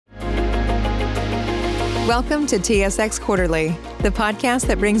Welcome to TSX Quarterly, the podcast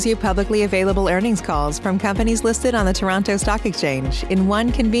that brings you publicly available earnings calls from companies listed on the Toronto Stock Exchange in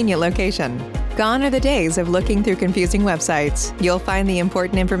one convenient location. Gone are the days of looking through confusing websites. You'll find the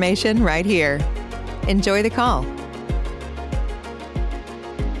important information right here. Enjoy the call.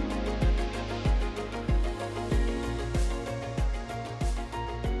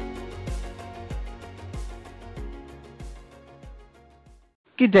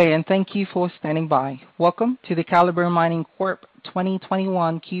 Good day, and thank you for standing by. Welcome to the Calibre Mining Corp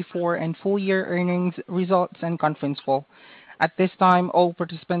 2021 Q4 and full year earnings results and conference call. At this time, all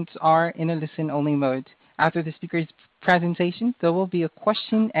participants are in a listen-only mode. After the speaker's presentation, there will be a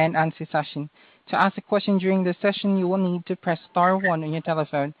question and answer session. To ask a question during the session, you will need to press star 1 on your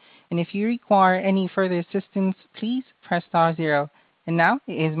telephone. And if you require any further assistance, please press star 0. And now,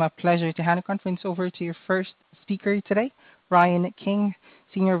 it is my pleasure to hand the conference over to your first speaker today, Ryan King,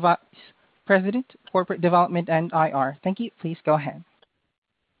 Senior Vice President, Corporate Development and IR. Thank you. Please go ahead.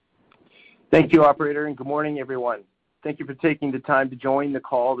 Thank you, operator, and good morning, everyone. Thank you for taking the time to join the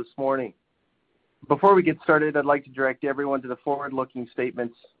call this morning. Before we get started, I'd like to direct everyone to the forward-looking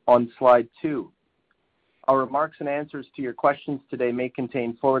statements on slide 2. Our remarks and answers to your questions today may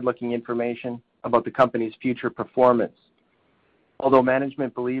contain forward-looking information about the company's future performance. Although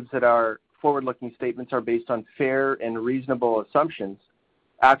management believes that our forward-looking statements are based on fair and reasonable assumptions,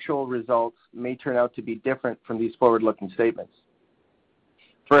 actual results may turn out to be different from these forward-looking statements.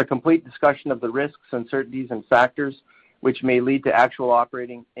 For a complete discussion of the risks, uncertainties, and factors which may lead to actual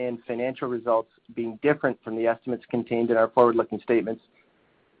operating and financial results being different from the estimates contained in our forward-looking statements,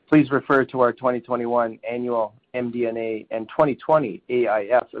 please refer to our 2021 annual MD&A and 2020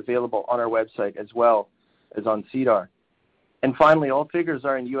 AIF available on our website as well as on SEDAR. And finally, all figures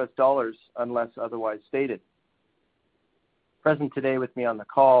are in U.S. dollars unless otherwise stated. Present today with me on the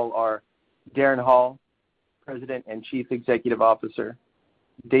call are Darren Hall, President and Chief Executive Officer,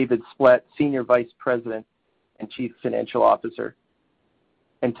 David Splett, Senior Vice President and Chief Financial Officer,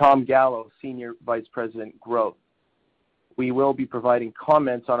 and Tom Gallo, Senior Vice President, Growth. We will be providing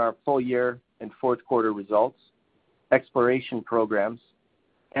comments on our full year and fourth quarter results, exploration programs,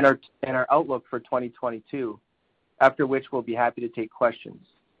 and our outlook for 2022, after which we'll be happy to take questions.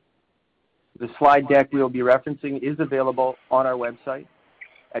 The slide deck we will be referencing is available on our website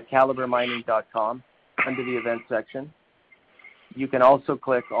at calibremining.com under the events section. You can also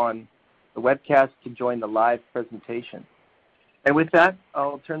click on the webcast to join the live presentation. And with that,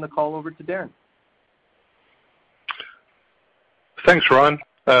 I'll turn the call over to Darren. Thanks, Ryan.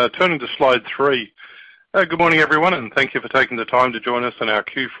 Turning to slide 3. Good morning, everyone, and thank you for taking the time to join us on our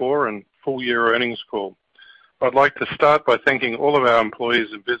Q4 and full year earnings call. I'd like to start by thanking all of our employees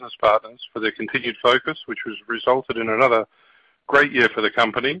and business partners for their continued focus, which has resulted in another great year for the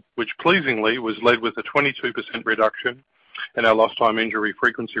company, which pleasingly was led with a 22% reduction in our lost time injury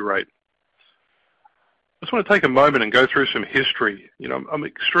frequency rate. I just want to take a moment and go through some history. I'm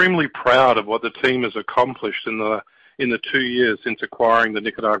extremely proud of what the team has accomplished in the 2 years since acquiring the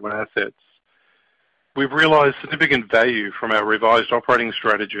Nicaraguan assets. We've realized significant value from our revised operating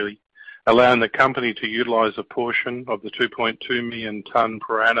strategy, allowing the company to utilize a portion of the 2.2 million ton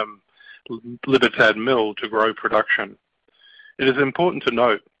per annum Libertad mill to grow production. It is important to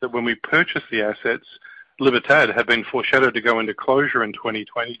note that when we purchased the assets, Libertad had been foreshadowed to go into closure in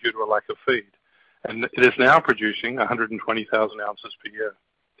 2020 due to a lack of feed, and it is now producing 120,000 ounces per year.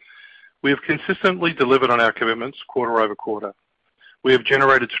 We have consistently delivered on our commitments quarter over quarter. We have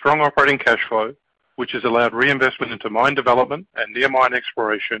generated strong operating cash flow, which has allowed reinvestment into mine development and near mine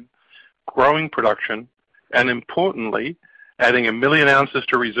exploration, growing production, and importantly, adding 1 million ounces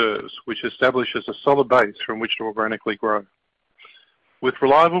to reserves, which establishes a solid base from which to organically grow. With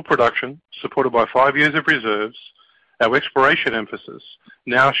reliable production, supported by 5 years of reserves, our exploration emphasis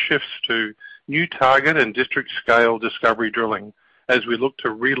now shifts to new target and district-scale discovery drilling as we look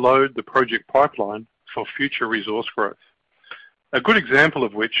to reload the project pipeline for future resource growth. A good example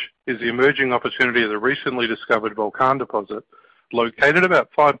of which is the emerging opportunity of the recently discovered Volcan deposit, located about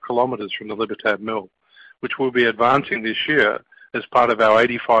 5 kilometers from the Libertad mill, which we'll be advancing this year as part of our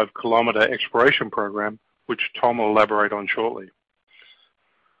 85-kilometer exploration program, which Tom will elaborate on shortly.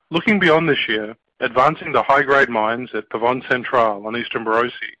 Looking beyond this year, advancing the high-grade mines at Pavón Central on Eastern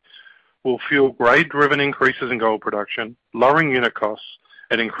Borosi will fuel grade-driven increases in gold production, lowering unit costs,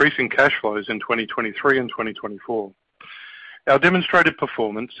 and increasing cash flows in 2023 and 2024. Our demonstrated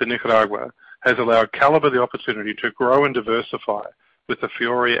performance in Nicaragua has allowed Calibre the opportunity to grow and diversify with the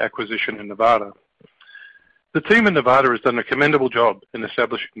Fiore acquisition in Nevada. The team in Nevada has done a commendable job in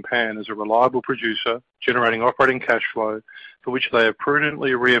establishing Pan as a reliable producer, generating operating cash flow for which they have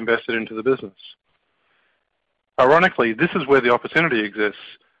prudently reinvested into the business. Ironically, this is where the opportunity exists.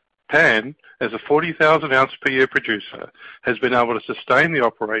 Pan, as a 40,000 ounce per year producer, has been able to sustain the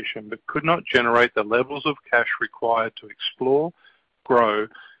operation but could not generate the levels of cash required to explore, grow,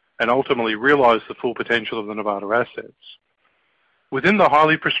 and ultimately realize the full potential of the Nevada assets. Within the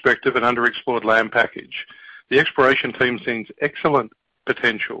highly prospective and underexplored land package, the exploration team sees excellent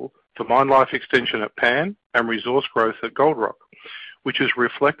potential for mine life extension at Pan and resource growth at Gold Rock, which is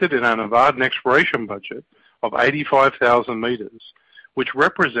reflected in our Nevadan exploration budget of 85,000 meters, which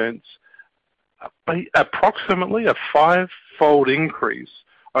represents approximately a five-fold increase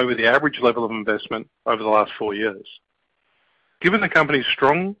over the average level of investment over the last 4 years. Given the company's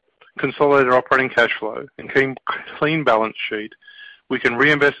strong consolidated operating cash flow and clean balance sheet, we can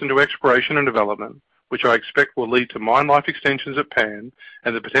reinvest into exploration and development, which I expect will lead to mine life extensions at Pan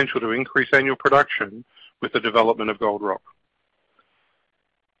and the potential to increase annual production with the development of Gold Rock.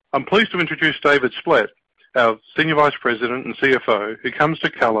 I'm pleased to introduce David Splett, our Senior Vice President and CFO, who comes to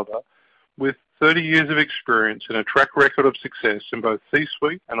Calibre with 30 years of experience and a track record of success in both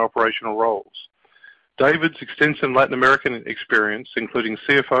C-suite and operational roles. David's extensive Latin American experience, including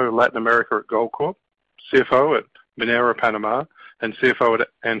CFO Latin America at Goldcorp, CFO at Minera Panama, and CFO at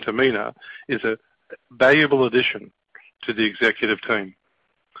Antamina, is a valuable addition to the executive team.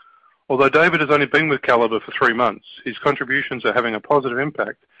 Although David has only been with Calibre for 3 months, his contributions are having a positive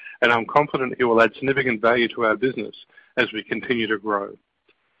impact, and I'm confident he will add significant value to our business as we continue to grow.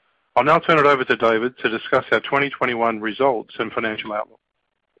 I'll now turn it over to David to discuss our 2021 results and financial outlook.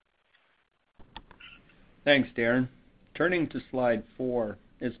 Thanks, Darren. Turning to slide 4,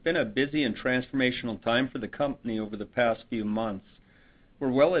 it's been a busy and transformational time for the company over the past few months.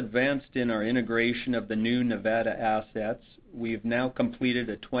 We're well advanced in our integration of the new Nevada assets. We've now completed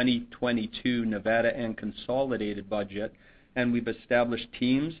a 2022 Nevada and consolidated budget, and we've established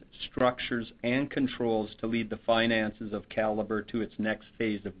teams, structures, and controls to lead the finances of Calibre to its next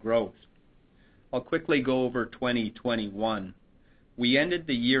phase of growth. I'll quickly go over 2021. We ended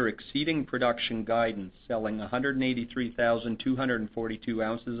the year exceeding production guidance, selling 183,242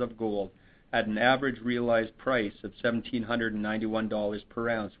 ounces of gold at an average realized price of $1,791 per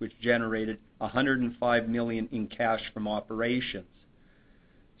ounce, which generated $105 million in cash from operations.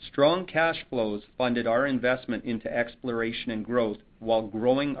 Strong cash flows funded our investment into exploration and growth while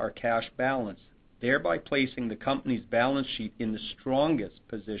growing our cash balance, thereby placing the company's balance sheet in the strongest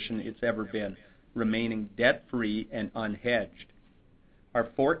position it's ever been, remaining debt-free and unhedged. Our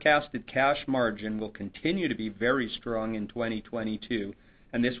forecasted cash margin will continue to be very strong in 2022,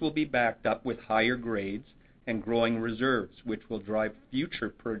 and this will be backed up with higher grades and growing reserves, which will drive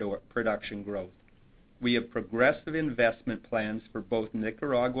future production growth. We have progressive investment plans for both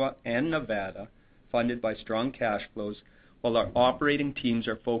Nicaragua and Nevada, funded by strong cash flows, while our operating teams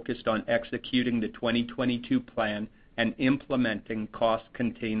are focused on executing the 2022 plan and implementing cost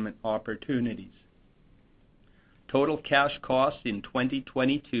containment opportunities. Total cash costs in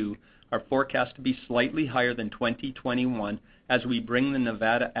 2022 are forecast to be slightly higher than 2021 as we bring the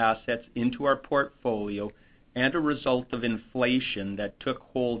Nevada assets into our portfolio and a result of inflation that took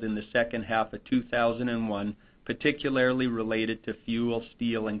hold in the second half of 2001, particularly related to fuel,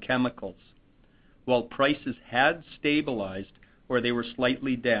 steel, and chemicals. While prices had stabilized or they were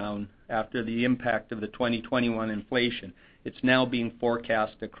slightly down after the impact of the 2021 inflation, it's now being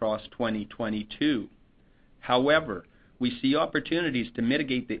forecast across 2022. However, we see opportunities to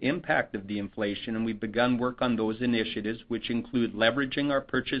mitigate the impact of the inflation, and we've begun work on those initiatives, which include leveraging our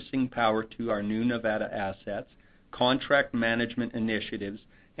purchasing power to our new Nevada assets, contract management initiatives,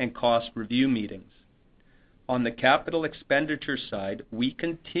 and cost review meetings. On the capital expenditure side, we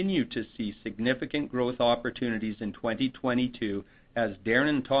continue to see significant growth opportunities in 2022, as Darren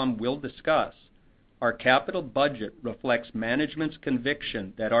and Tom will discuss. Our capital budget reflects management's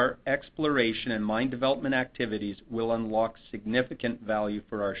conviction that our exploration and mine development activities will unlock significant value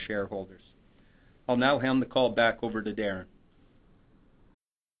for our shareholders. I'll now hand the call back over to Darren.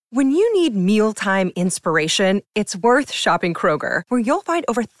 When you need mealtime inspiration, it's worth shopping Kroger, where you'll find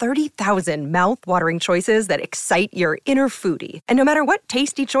over 30,000 mouth-watering choices that excite your inner foodie. And no matter what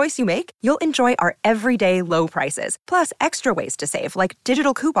tasty choice you make, you'll enjoy our everyday low prices, plus extra ways to save, like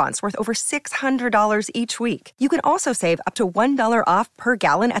digital coupons worth over $600 each week. You can also save up to $1 off per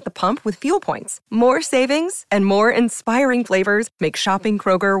gallon at the pump with fuel points. More savings and more inspiring flavors make shopping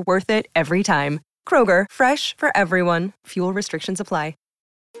Kroger worth it every time. Kroger, fresh for everyone. Fuel restrictions apply.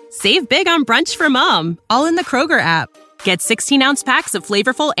 Save big on brunch for mom, all in the Kroger app. Get 16-ounce packs of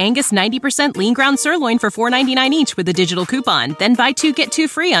flavorful Angus 90% lean ground sirloin for $4.99 each with a digital coupon. Then buy 2, get 2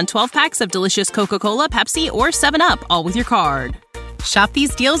 free on 12 packs of delicious Coca-Cola, Pepsi, or 7-Up, all with your card. Shop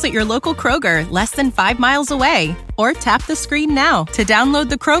these deals at your local Kroger, less than 5 miles away. Or tap the screen now to download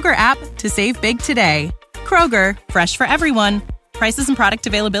the Kroger app to save big today. Kroger, fresh for everyone. Prices and product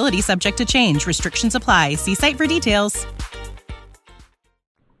availability subject to change. Restrictions apply. See site for details.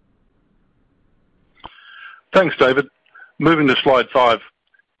 Thanks, David. Moving to slide 5.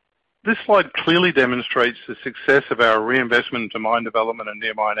 This slide clearly demonstrates the success of our reinvestment into mine development and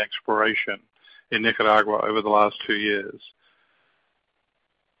near mine exploration in Nicaragua over the last 2 years.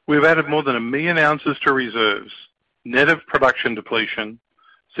 We've added more than 1 million ounces to reserves, net of production depletion,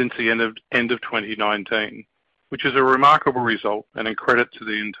 since the end of 2019, which is a remarkable result and a credit to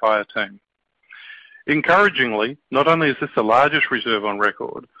the entire team. Encouragingly, not only is this the largest reserve on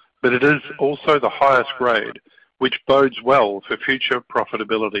record, but it is also the highest grade, which bodes well for future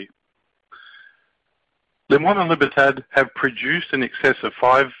profitability. Limon and Libertad have produced in excess of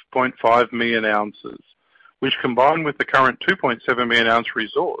 5.5 million ounces, which combined with the current 2.7 million ounce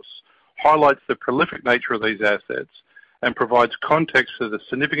resource, highlights the prolific nature of these assets and provides context to the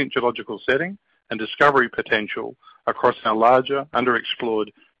significant geological setting and discovery potential across our larger,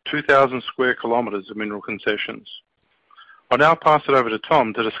 underexplored 2,000 square kilometres of mineral concessions. I'll now pass it over to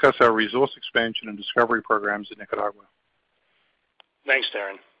Tom to discuss our resource expansion and discovery programs in Nicaragua. Thanks,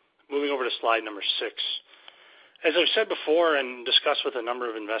 Darren. Moving over to slide number 6. As I've said before and discussed with a number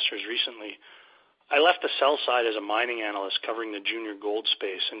of investors recently, I left the sell side as a mining analyst covering the junior gold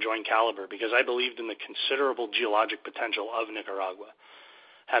space and joined Calibre because I believed in the considerable geologic potential of Nicaragua.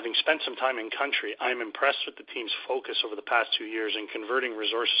 Having spent some time in country, I am impressed with the team's focus over the past 2 years in converting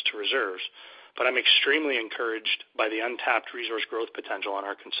resources to reserves, but I'm extremely encouraged by the untapped resource growth potential on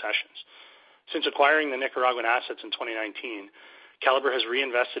our concessions. Since acquiring the Nicaraguan assets in 2019, Calibre has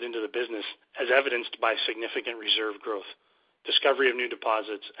reinvested into the business as evidenced by significant reserve growth, discovery of new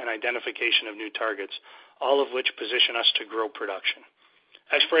deposits, and identification of new targets, all of which position us to grow production.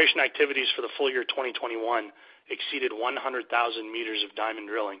 Exploration activities for the full year 2021 exceeded 100,000 meters of diamond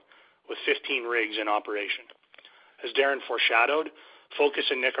drilling, with 15 rigs in operation. As Darren foreshadowed, focus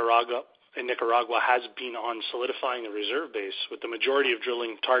in Nicaragua has been on solidifying the reserve base, with the majority of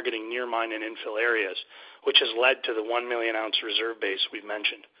drilling targeting near mine and infill areas, which has led to the 1 million ounce reserve base we've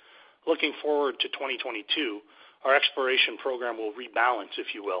mentioned. Looking forward to 2022, our exploration program will rebalance,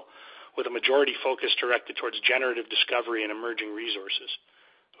 if you will, with a majority focus directed towards generative discovery and emerging resources.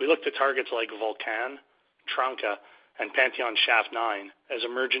 We look to targets like Volcan, Tranca, and Pantheon Shaft 9 as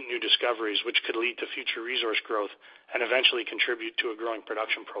emergent new discoveries which could lead to future resource growth and eventually contribute to a growing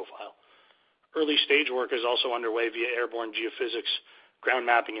production profile. Early stage work is also underway via airborne geophysics, ground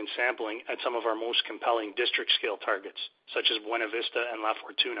mapping, and sampling at some of our most compelling district-scale targets, such as Buena Vista and La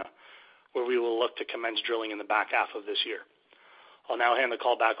Fortuna, where we will look to commence drilling in the back half of this year. I'll now hand the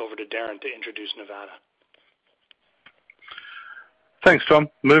call back over to Darren to introduce Nevada. Thanks, Tom.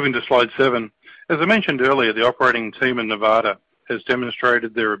 Moving to slide 7. As I mentioned earlier, the operating team in Nevada has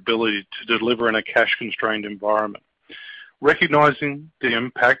demonstrated their ability to deliver in a cash-constrained environment. Recognizing the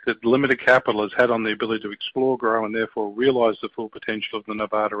impact that limited capital has had on the ability to explore, grow, and therefore realize the full potential of the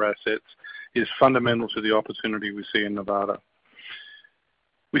Nevada assets is fundamental to the opportunity we see in Nevada.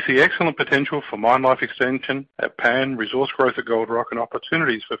 We see excellent potential for mine life extension at Pan, resource growth at Gold Rock, and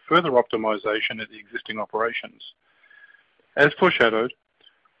opportunities for further optimization at the existing operations. As foreshadowed,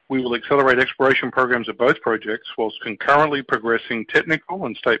 we will accelerate exploration programs at both projects whilst concurrently progressing technical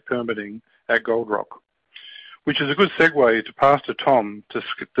and state permitting at Gold Rock, which is a good segue to pass to Tom to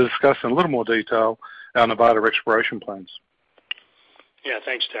discuss in a little more detail our Nevada exploration plans. Yeah,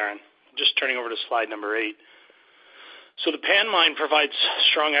 thanks, Darren. Just turning over to slide number 8. So the Pan mine provides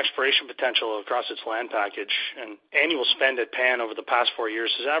strong exploration potential across its land package, and annual spend at Pan over the past 4 years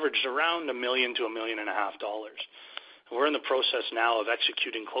has averaged around $1 million to $1.5 million. We're in the process now of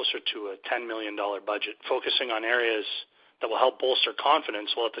executing closer to a $10 million budget, focusing on areas that will help bolster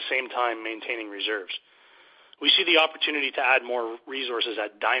confidence while at the same time maintaining reserves. We see the opportunity to add more resources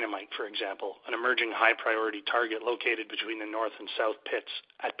at Dynamite, for example, an emerging high-priority target located between the north and south pits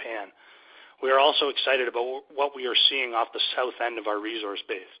at Pan. We are also excited about what we are seeing off the south end of our resource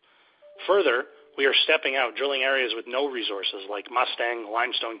base. Further, we are stepping out, drilling areas with no resources like Mustang,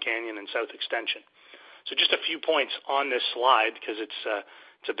 Limestone Canyon, and South Extension. So just a few points on this slide because it's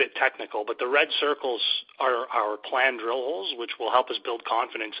a bit technical, but the red circles are our planned drill holes, which will help us build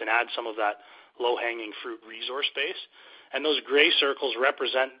confidence and add some of that low-hanging fruit resource base. And those gray circles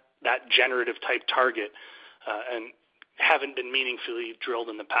represent that generative type target and haven't been meaningfully drilled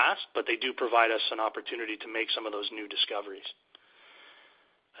in the past, but they do provide us an opportunity to make some of those new discoveries.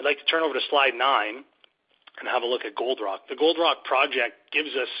 I'd like to turn over to slide 9 and have a look at Gold Rock. The Gold Rock project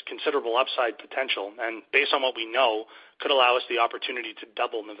gives us considerable upside potential, and based on what we know, could allow us the opportunity to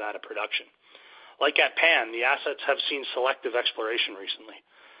double Nevada production. Like at Pan, the assets have seen selective exploration recently.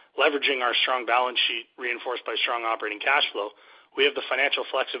 Leveraging our strong balance sheet reinforced by strong operating cash flow, we have the financial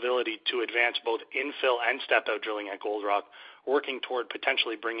flexibility to advance both infill and step-out drilling at Gold Rock, working toward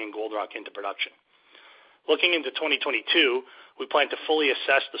potentially bringing Gold Rock into production. Looking into 2022, we plan to fully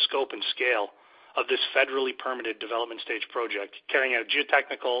assess the scope and scale of this federally permitted development stage project, carrying out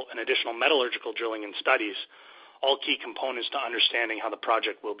geotechnical and additional metallurgical drilling and studies, all key components to understanding how the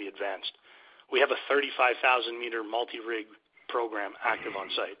project will be advanced. We have a 35,000-meter multi-rig program active on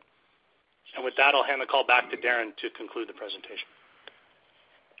site. And with that, I'll hand the call back to Darren to conclude the presentation.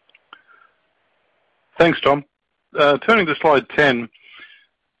 Thanks, Tom. Turning to slide 10,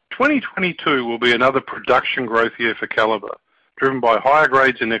 2022 will be another production growth year for Calibre, driven by higher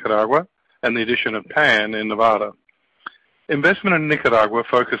grades in Nicaragua and the addition of Pan in Nevada. Investment in Nicaragua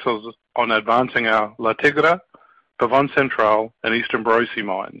focuses on advancing our La Tigra, Pavon Central, and Eastern Borosi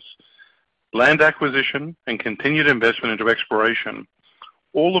mines, land acquisition, and continued investment into exploration,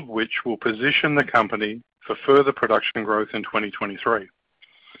 all of which will position the company for further production growth in 2023.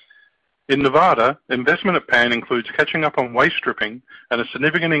 In Nevada, investment at Pan includes catching up on waste stripping and a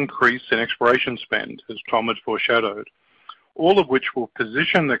significant increase in exploration spend, as Tom had foreshadowed, all of which will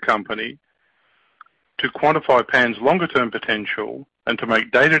position the company to quantify Pan's longer-term potential and to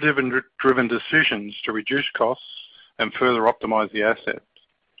make data-driven decisions to reduce costs and further optimize the asset.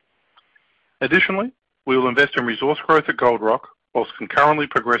 Additionally, we will invest in resource growth at Gold Rock whilst concurrently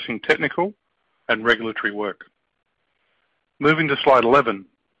progressing technical and regulatory work. Moving to slide 11.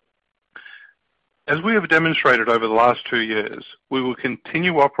 As we have demonstrated over the last 2 years, we will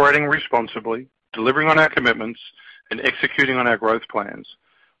continue operating responsibly, delivering on our commitments, and executing on our growth plans.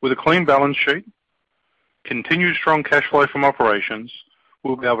 With a clean balance sheet, continued strong cash flow from operations,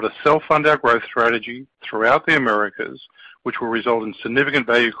 we'll be able to self-fund our growth strategy throughout the Americas, which will result in significant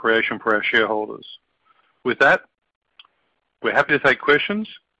value creation for our shareholders. With that, we're happy to take questions,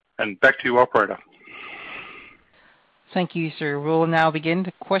 and back to you, operator. Thank you, sir. We'll now begin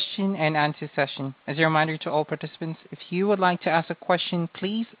the question and answer session. As a reminder to all participants, if you would like to ask a question,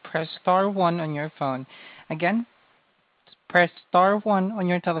 please press star 1 on your phone. Again, press star 1 on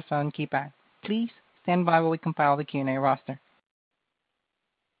your telephone keypad. Please stand by while we compile the Q&A roster.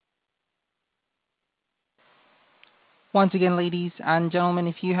 Once again, ladies and gentlemen,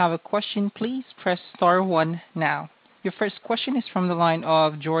 if you have a question, please press star 1 now. Your first question is from the line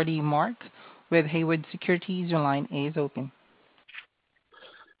of Geordie Mark with Haywood Securities. Your line is open.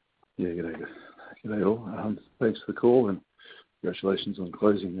 Yeah, g'day all. Thanks for the call and congratulations on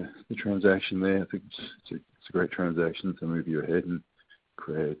closing the transaction there. I think it's a great transaction to move you ahead and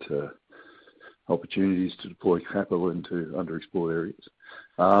create opportunities to deploy capital into underexplored areas.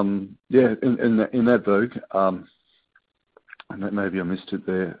 In that vogue, maybe I missed it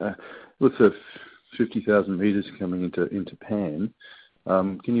there. With the 50,000 meters coming into Pan,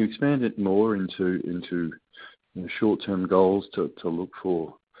 can you expand it more into short-term goals to look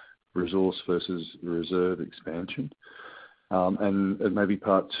for resource versus reserve expansion? And maybe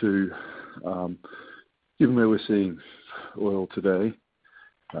part 2, given where we're seeing oil today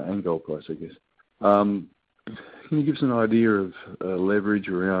and gold price, I guess, can you give us an idea of leverage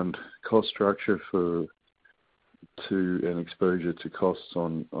around cost structure and exposure to costs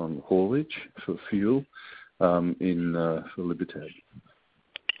on haulage for fuel for Libertad?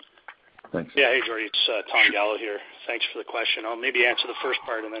 Thanks. Yeah, hey Geordie, it's Tom Gallo here. Thanks for the question. I'll maybe answer the first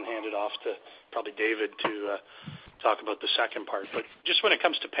part and then hand it off to probably David to talk about the second part. But just when it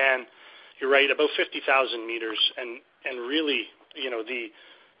comes to Pan, you're right, about 50,000 meters, and really,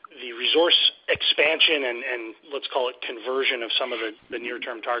 the resource expansion and let's call it conversion of some of the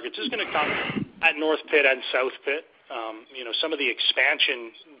near-term targets is going to come at North Pit and South Pit. Some of the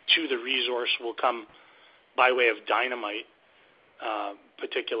expansion to the resource will come by way of dynamite,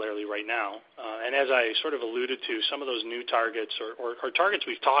 particularly right now. And as I sort of alluded to, some of those new targets or targets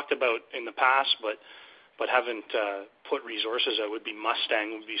we've talked about in the past, but haven't put resources out would be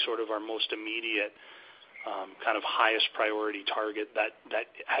Mustang, would be sort of our most immediate kind of highest priority target that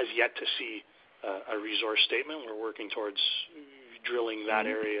has yet to see a resource statement. We're working towards drilling that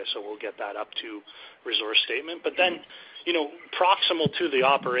area, so we'll get that up to resource statement. But then, proximal to the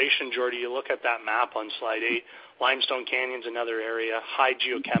operation, Geordie, you look at that map on slide 8, Limestone Canyon's another area, high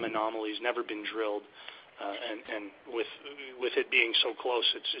geochem anomalies, never been drilled, and with it being so close,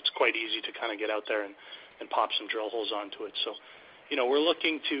 it's quite easy to kind of get out there and pop some drill holes onto it. So, we're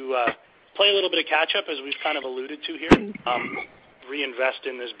looking to play a little bit of catch up, as we've kind of alluded to here, reinvest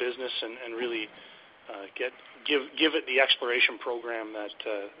in this business and really give it the exploration program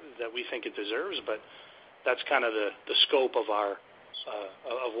that we think it deserves, but that's kind of the scope of our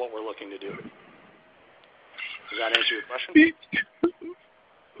of what we're looking to do. Does that answer your question?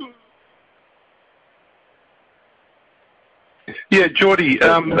 Yeah, Geordie,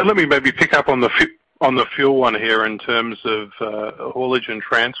 let me maybe pick up on the fuel one here in terms of haulage and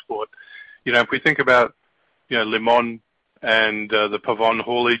transport. You know, if we think about, you know, Limon and the Pavon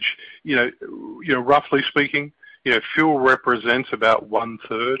haulage, you know, roughly speaking, you know, fuel represents about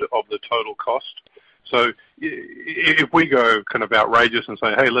 1/3 of the total cost. So if we go kind of outrageous and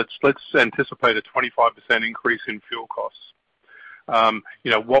say, hey, let's anticipate a 25% increase in fuel costs,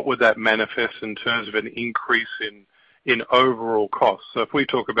 you know, what would that manifest in terms of an increase in overall costs? So if we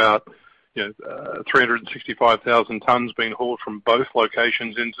talk about, you know, 365,000 tons being hauled from both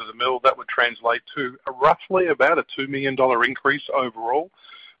locations into the mill, that would translate to roughly about a $2 million increase overall.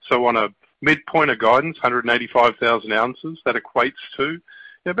 So on a midpoint of guidance, 185,000 ounces, that equates to, you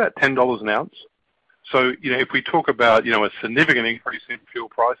know, about $10 an ounce. So, you know, if we talk about, you know, a significant increase in fuel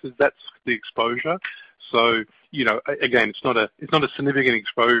prices, that's the exposure. So, you know, again, it's not a significant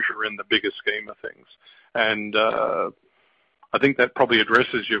exposure in the bigger scheme of things. And I think that probably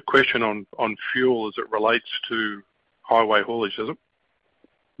addresses your question on fuel as it relates to highway haulage, does it?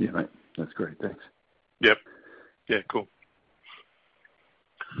 Yeah, mate. That's great. Thanks. Yep. Yeah, cool.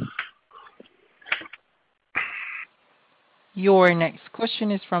 Your next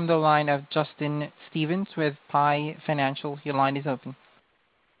question is from the line of Justin Stevens with Pi Financial. Your line is open.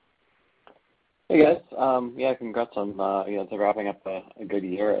 Hey guys, yeah, congrats on you know, wrapping up a good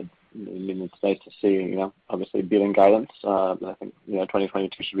year. I mean, it's nice to see, you know, obviously beating guidance. I think, you know,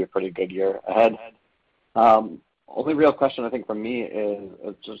 2022 should be a pretty good year ahead. Only real question I think for me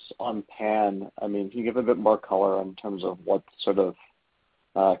is just on Pan. I mean, can you give a bit more color in terms of what's sort of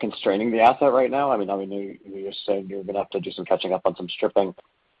constraining the asset right now? I mean, you're saying you're going to have to do some catching up on some stripping,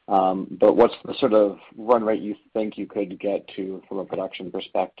 but what's the sort of run rate you think you could get to from a production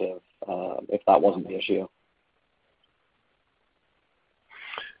perspective if that wasn't the issue?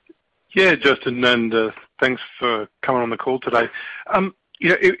 Yeah, Justin, and thanks for coming on the call today. You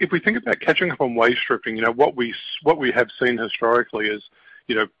know, if we think about catching up on waste stripping, you know, what we have seen historically is,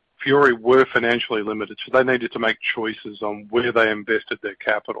 you know, Fiore were financially limited, so they needed to make choices on where they invested their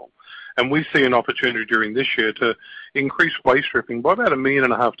capital. And we see an opportunity during this year to increase waste stripping by about 1.5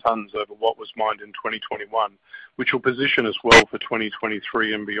 million tons over what was mined in 2021, which will position us well for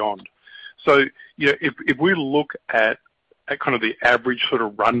 2023 and beyond. So, you know, if we look at kind of the average sort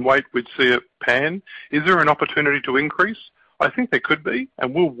of run rate we'd see at Pan, is there an opportunity to increase? I think there could be,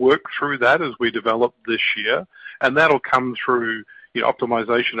 and we'll work through that as we develop this year, and that'll come through, you know,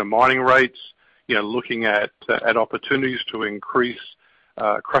 optimization of mining rates, you know, looking at opportunities to increase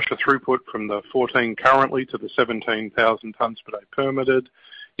crusher throughput from the 14 currently to the 17,000 tons per day permitted.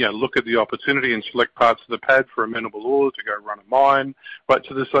 You know, look at the opportunity in select parts of the pad for amenable ore to go run a mine. Right,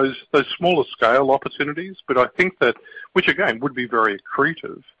 so there's those smaller scale opportunities, but I think that, which again would be very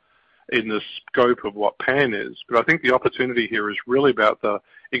accretive in the scope of what Pan is. But I think the opportunity here is really about the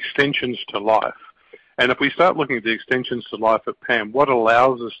extensions to life. And if we start looking at the extensions to life at Pan, what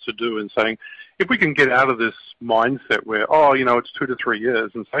allows us to do in saying, if we can get out of this mindset where, oh, you know, it's 2 to 3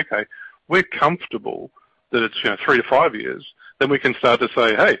 years, and say, okay, we're comfortable that it's, you know, 3 to 5 years, then we can start to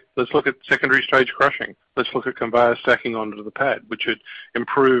say, hey, let's look at secondary stage crushing. Let's look at conveyor stacking onto the pad, which would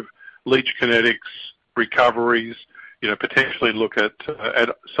improve leach kinetics, recoveries, you know, potentially look at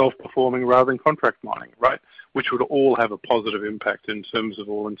self-performing rather than contract mining, right? Which would all have a positive impact in terms of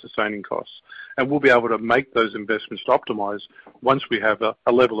all-in sustaining costs. And we'll be able to make those investments to optimize once we have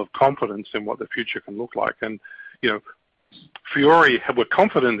a level of confidence in what the future can look like. And, you know, Fiore were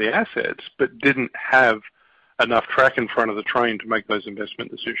confident in the assets, but didn't have enough track in front of the train to make those investment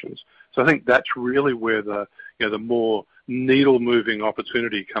decisions. So I think that's really where the, you know, the more needle-moving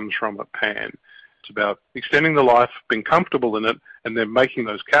opportunity comes from at Pan. It's about extending the life, being comfortable in it, and then making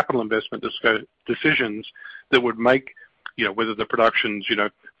those capital investment decisions that would make, you know, whether the production's, you know,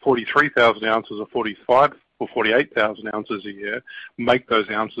 43,000 ounces or 45 or 48,000 ounces a year, make those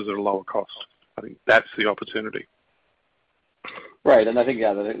ounces at a lower cost. I think that's the opportunity. Right, and I think,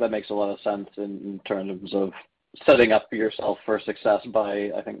 yeah, that makes a lot of sense in terms of setting up yourself for success by,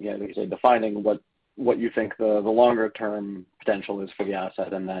 I think, yeah, like you say, defining what you think the longer term potential is for the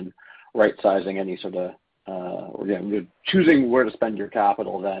asset, and then right-sizing any sort of, you know, choosing where to spend your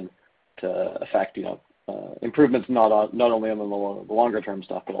capital then to affect, you know, improvements not only on the longer-term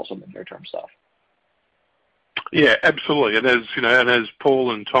stuff, but also the near-term stuff. Yeah, absolutely. And as you know, and as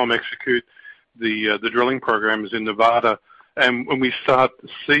Paul and Tom execute the drilling programs in Nevada, and when we start to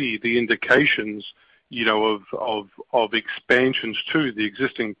see the indications, you know, of expansions to the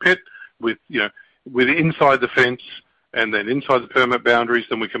existing pit with, you know, with inside the fence and then inside the permit boundaries,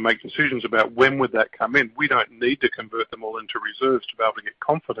 then we can make decisions about when would that come in. We don't need to convert them all into reserves to be able to get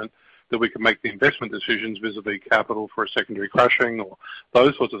confident that we can make the investment decisions vis-a-vis capital for a secondary crushing or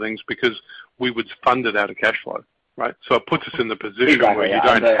those sorts of things, because we would fund it out of cash flow, right? So it puts us in the position where you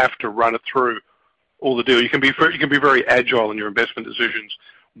don't have to run it through all the deal. You can be very agile in your investment decisions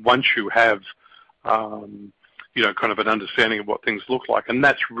once you have, kind of an understanding of what things look like, and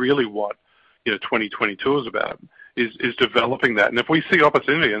that's really what 2022 is about. Is developing that. And if we see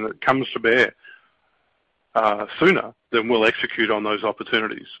opportunity and it comes to bear sooner, then we'll execute on those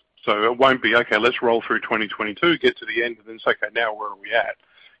opportunities. So it won't be, okay, let's roll through 2022, get to the end, and then say, okay, now where are we at?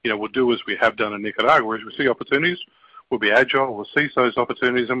 We'll do as we have done in Nicaragua. As we see opportunities, we'll be agile, we'll seize those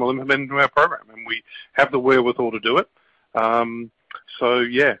opportunities, and we'll implement into our program. And we have the wherewithal to do it. It's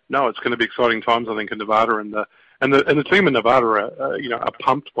going to be exciting times, I think, in Nevada. And the team in Nevada are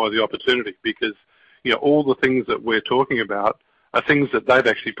pumped by the opportunity, because all the things that we're talking about are things that they've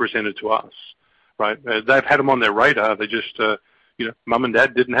actually presented to us, right? They've had them on their radar. They just, mum and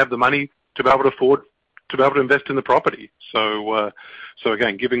dad didn't have the money to be able to afford to be able to invest in the property. So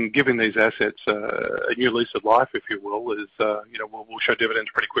again, giving these assets a new lease of life, if you will, is will show dividends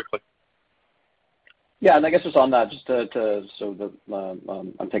pretty quickly. Yeah, and I guess just on that, just so that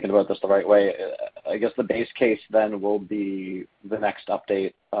I'm thinking about this the right way, I guess the base case then will be the next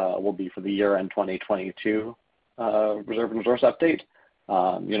update will be for the year-end 2022 reserve and resource update.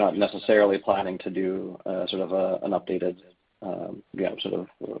 You're not necessarily planning to do sort of an updated sort of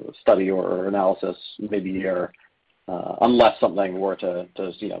study or analysis mid-year unless something were to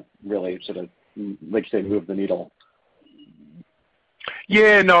really sort of, like you say, move the needle.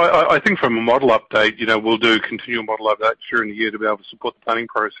 Yeah, no, I think from a model update, we'll do continual model updates during the year to be able to support the planning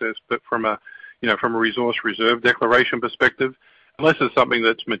process. But from a resource reserve declaration perspective, unless it's something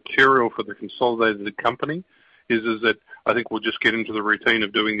that's material for the consolidated company, is that I think we'll just get into the routine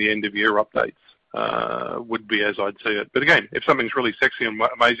of doing the end of year updates. Would be as I'd see it. But again, if something's really sexy and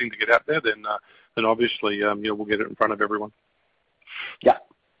amazing to get out there, then obviously we'll get it in front of everyone. Yeah,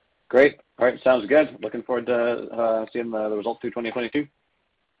 great. All right, sounds good. Looking forward to seeing the results through 2022.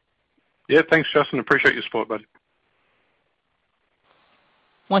 Yeah, thanks, Justin. Appreciate your support, buddy.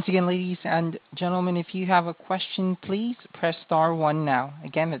 Once again, ladies and gentlemen, if you have a question, please press star one now.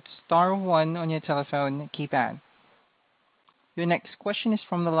 Again, it's star one on your telephone keypad. Your next question is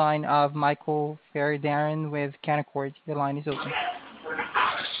from the line of Michael Fairbairn with Canaccord. Your line is open.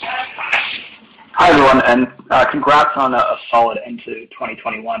 Hi, everyone, and congrats on a solid end to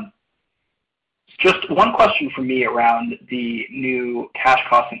 2021. Just one question for me around the new cash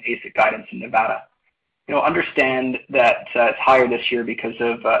cost and AISC guidance in Nevada. Understand that it's higher this year because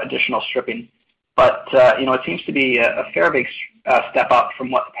of additional stripping, but it seems to be a fair big step up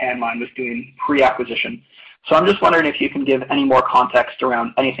from what the Pan Mine was doing pre-acquisition. So I'm just wondering if you can give any more context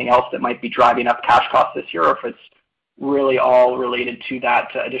around anything else that might be driving up cash costs this year, or if it's really all related to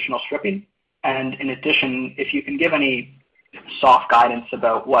that additional stripping. And in addition, if you can give any soft guidance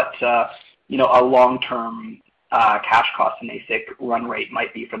about what a long-term cash cost and AISC run rate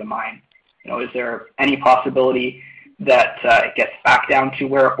might be for the mine. Is there any possibility that it gets back down to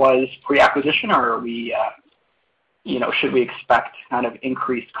where it was pre-acquisition, or are we, should we expect kind of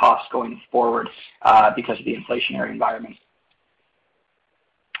increased costs going forward because of the inflationary environment?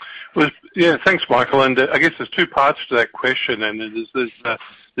 Well, yeah, thanks, Michael. And I guess there's two parts to that question, and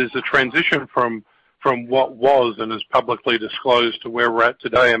there's a transition from what was and is publicly disclosed to where we're at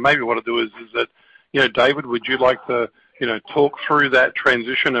today. And maybe what I'll do is that, David, would you like to, talk through that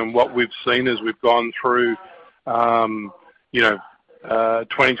transition and what we've seen as we've gone through,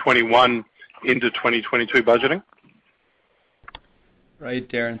 2021 into 2022 budgeting? Right,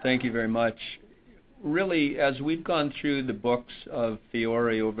 Darren. Thank you very much. Really, as we've gone through the books of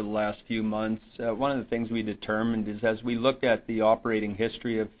Fiore over the last few months, one of the things we determined is as we looked at the operating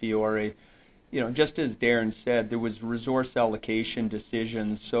history of Fiore, just as Darren said, there was resource allocation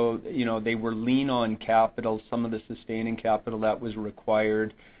decisions. So, they were lean on capital, some of the sustaining capital that was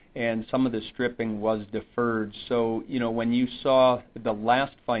required, and some of the stripping was deferred. So, when you saw the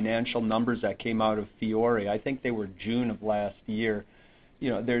last financial numbers that came out of Fiore, I think they were June of last year,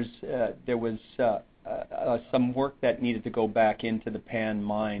 there was some work that needed to go back into the Pan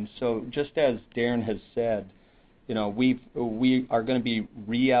Mine. So just as Darren has said, we are going to be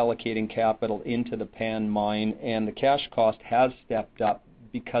reallocating capital into the Pan Mine, and the cash cost has stepped up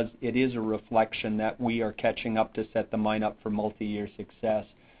because it is a reflection that we are catching up to set the mine up for multi-year success.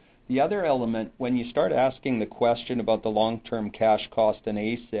 The other element, when you start asking the question about the long-term cash cost and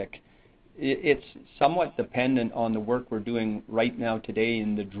AISC, it's somewhat dependent on the work we're doing right now today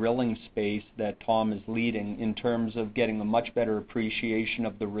in the drilling space that Tom is leading in terms of getting a much better appreciation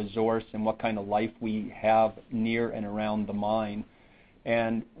of the resource and what kind of life we have near and around the mine.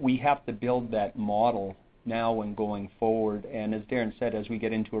 And we have to build that model now and going forward. And as Darren said, as we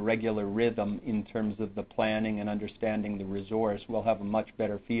get into a regular rhythm in terms of the planning and understanding the resource, we'll have a much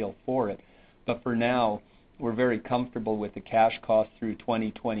better feel for it. But for now, we're very comfortable with the cash cost through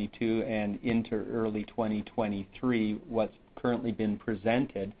 2022 and into early 2023, what's currently been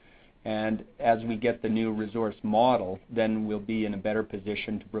presented. And as we get the new resource model, then we'll be in a better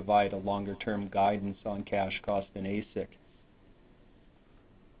position to provide a longer-term guidance on cash cost and AISC.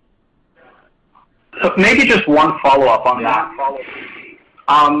 So maybe just one follow-up on that.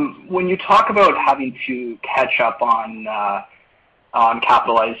 When you talk about having to catch up on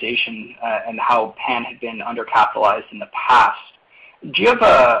capitalization and how PAN had been undercapitalized in the past, do you have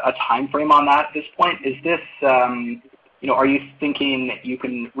a time frame on that at this point? Is this, are you thinking that you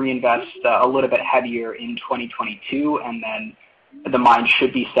can reinvest a little bit heavier in 2022 and then the mine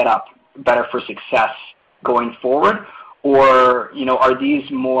should be set up better for success going forward? Or, are these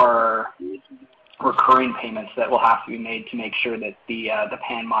more recurring payments that will have to be made to make sure that the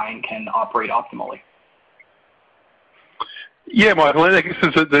PAN mine can operate optimally? Yeah, Michael, I guess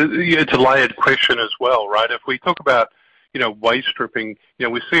it's a layered question as well, right? If we talk about, waste stripping,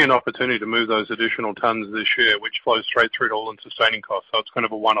 we see an opportunity to move those additional tons this year, which flows straight through to all-in sustaining costs. So it's kind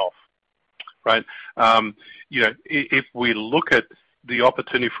of a one-off, right? If we look at the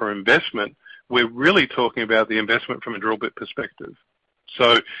opportunity for investment, we're really talking about the investment from a drill bit perspective.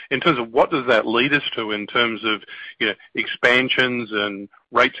 So in terms of what does that lead us to in terms of, expansions and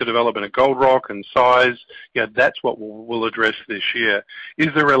rates of development at Gold Rock and size, that's what we'll address this year. Is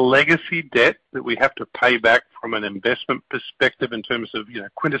there a legacy debt that we have to pay back from an investment perspective in terms of,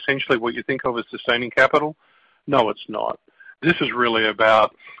 quintessentially what you think of as sustaining capital? No, it's not. This is really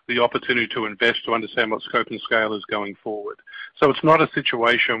about the opportunity to invest to understand what scope and scale is going forward. So it's not a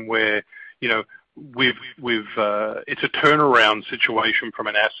situation where, it's a turnaround situation from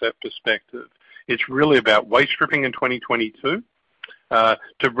an asset perspective. It's really about waste stripping in 2022 to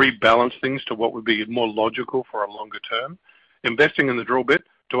rebalance things to what would be more logical for a longer term, investing in the drill bit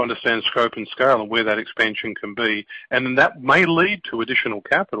to understand scope and scale and where that expansion can be. And then that may lead to additional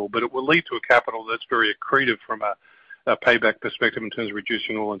capital, but it will lead to a capital that's very accretive from a payback perspective in terms of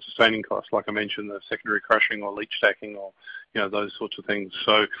reducing all-in sustaining costs, like I mentioned, the secondary crushing or leach stacking or, those sorts of things.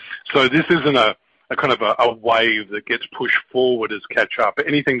 So this isn't a kind of a wave that gets pushed forward as catch up.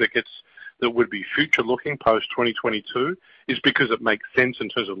 Anything that would be future looking post 2022 is because it makes sense in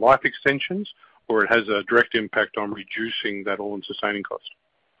terms of life extensions or it has a direct impact on reducing that all-in sustaining cost.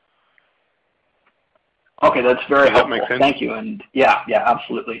 Okay, that's very helpful. Does that make sense? Thank you. And yeah,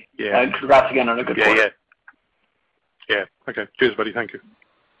 absolutely. Yeah. Congrats again on a good quarter. Yeah. Okay. Cheers, buddy. Thank you.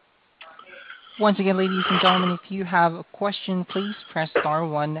 Once again, ladies and gentlemen, if you have a question, please press star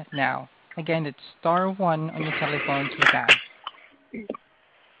 1 now. Again, it's star 1 on your telephone keypad.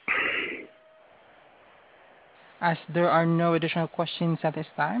 As there are no additional questions at this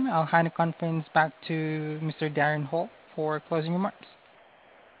time, I'll hand the conference back to Mr. Darren Hall for closing remarks.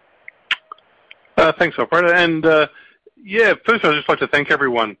 Thanks, operator. And first I'd just like to thank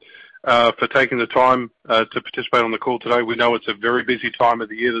everyone for taking the time to participate on the call today. We know it's a very busy time of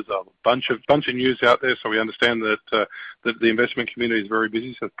the year. There's a bunch of news out there, so we understand that the investment community is very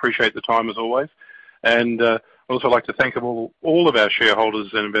busy. So appreciate the time as always. And I'd also like to thank all of our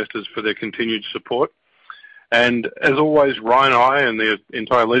shareholders and investors for their continued support. And as always, Ryan and I and the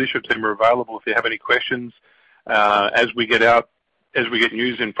entire leadership team are available if you have any questions as we get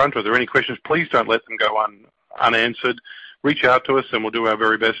news in front. Are there any questions? Please don't let them go unanswered. Reach out to us, and we'll do our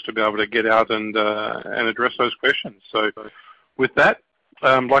very best to be able to get out and address those questions. So with that,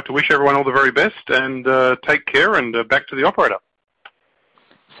 I'd like to wish everyone all the very best, and take care, and back to the operator.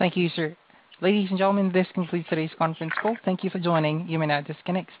 Thank you, sir. Ladies and gentlemen, this concludes today's conference call. Thank you for joining. You may now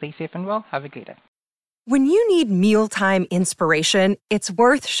disconnect. Stay safe and well. Have a great day. When you need mealtime inspiration, it's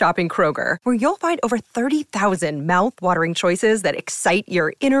worth shopping Kroger, where you'll find over 30,000 mouth-watering choices that excite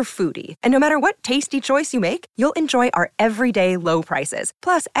your inner foodie. And no matter what tasty choice you make, you'll enjoy our everyday low prices,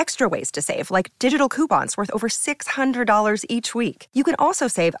 plus extra ways to save, like digital coupons worth over $600 each week. You can also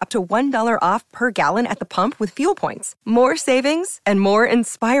save up to $1 off per gallon at the pump with fuel points. More savings and more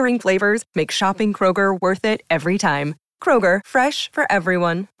inspiring flavors make shopping Kroger worth it every time. Kroger, fresh for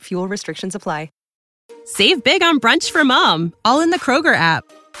everyone. Fuel restrictions apply. Save big on brunch for mom, all in the Kroger app.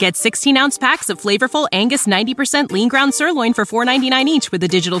 Get 16-ounce packs of flavorful Angus 90% lean ground sirloin for $4.99 each with a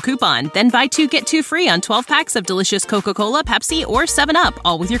digital coupon. Then buy 2, get 2 free on 12 packs of delicious Coca-Cola, Pepsi, or 7-Up,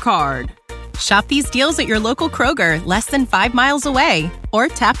 all with your card. Shop these deals at your local Kroger, less than 5 miles away. Or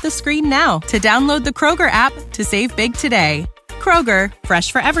tap the screen now to download the Kroger app to save big today. Kroger,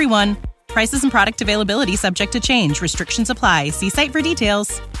 fresh for everyone. Prices and product availability subject to change. Restrictions apply. See site for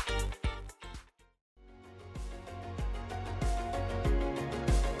details.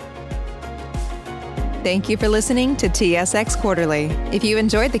 Thank you for listening to TSX Quarterly. If you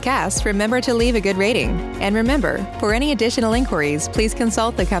enjoyed the cast, remember to leave a good rating. And remember, for any additional inquiries, please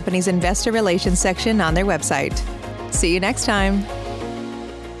consult the company's investor relations section on their website. See you next time.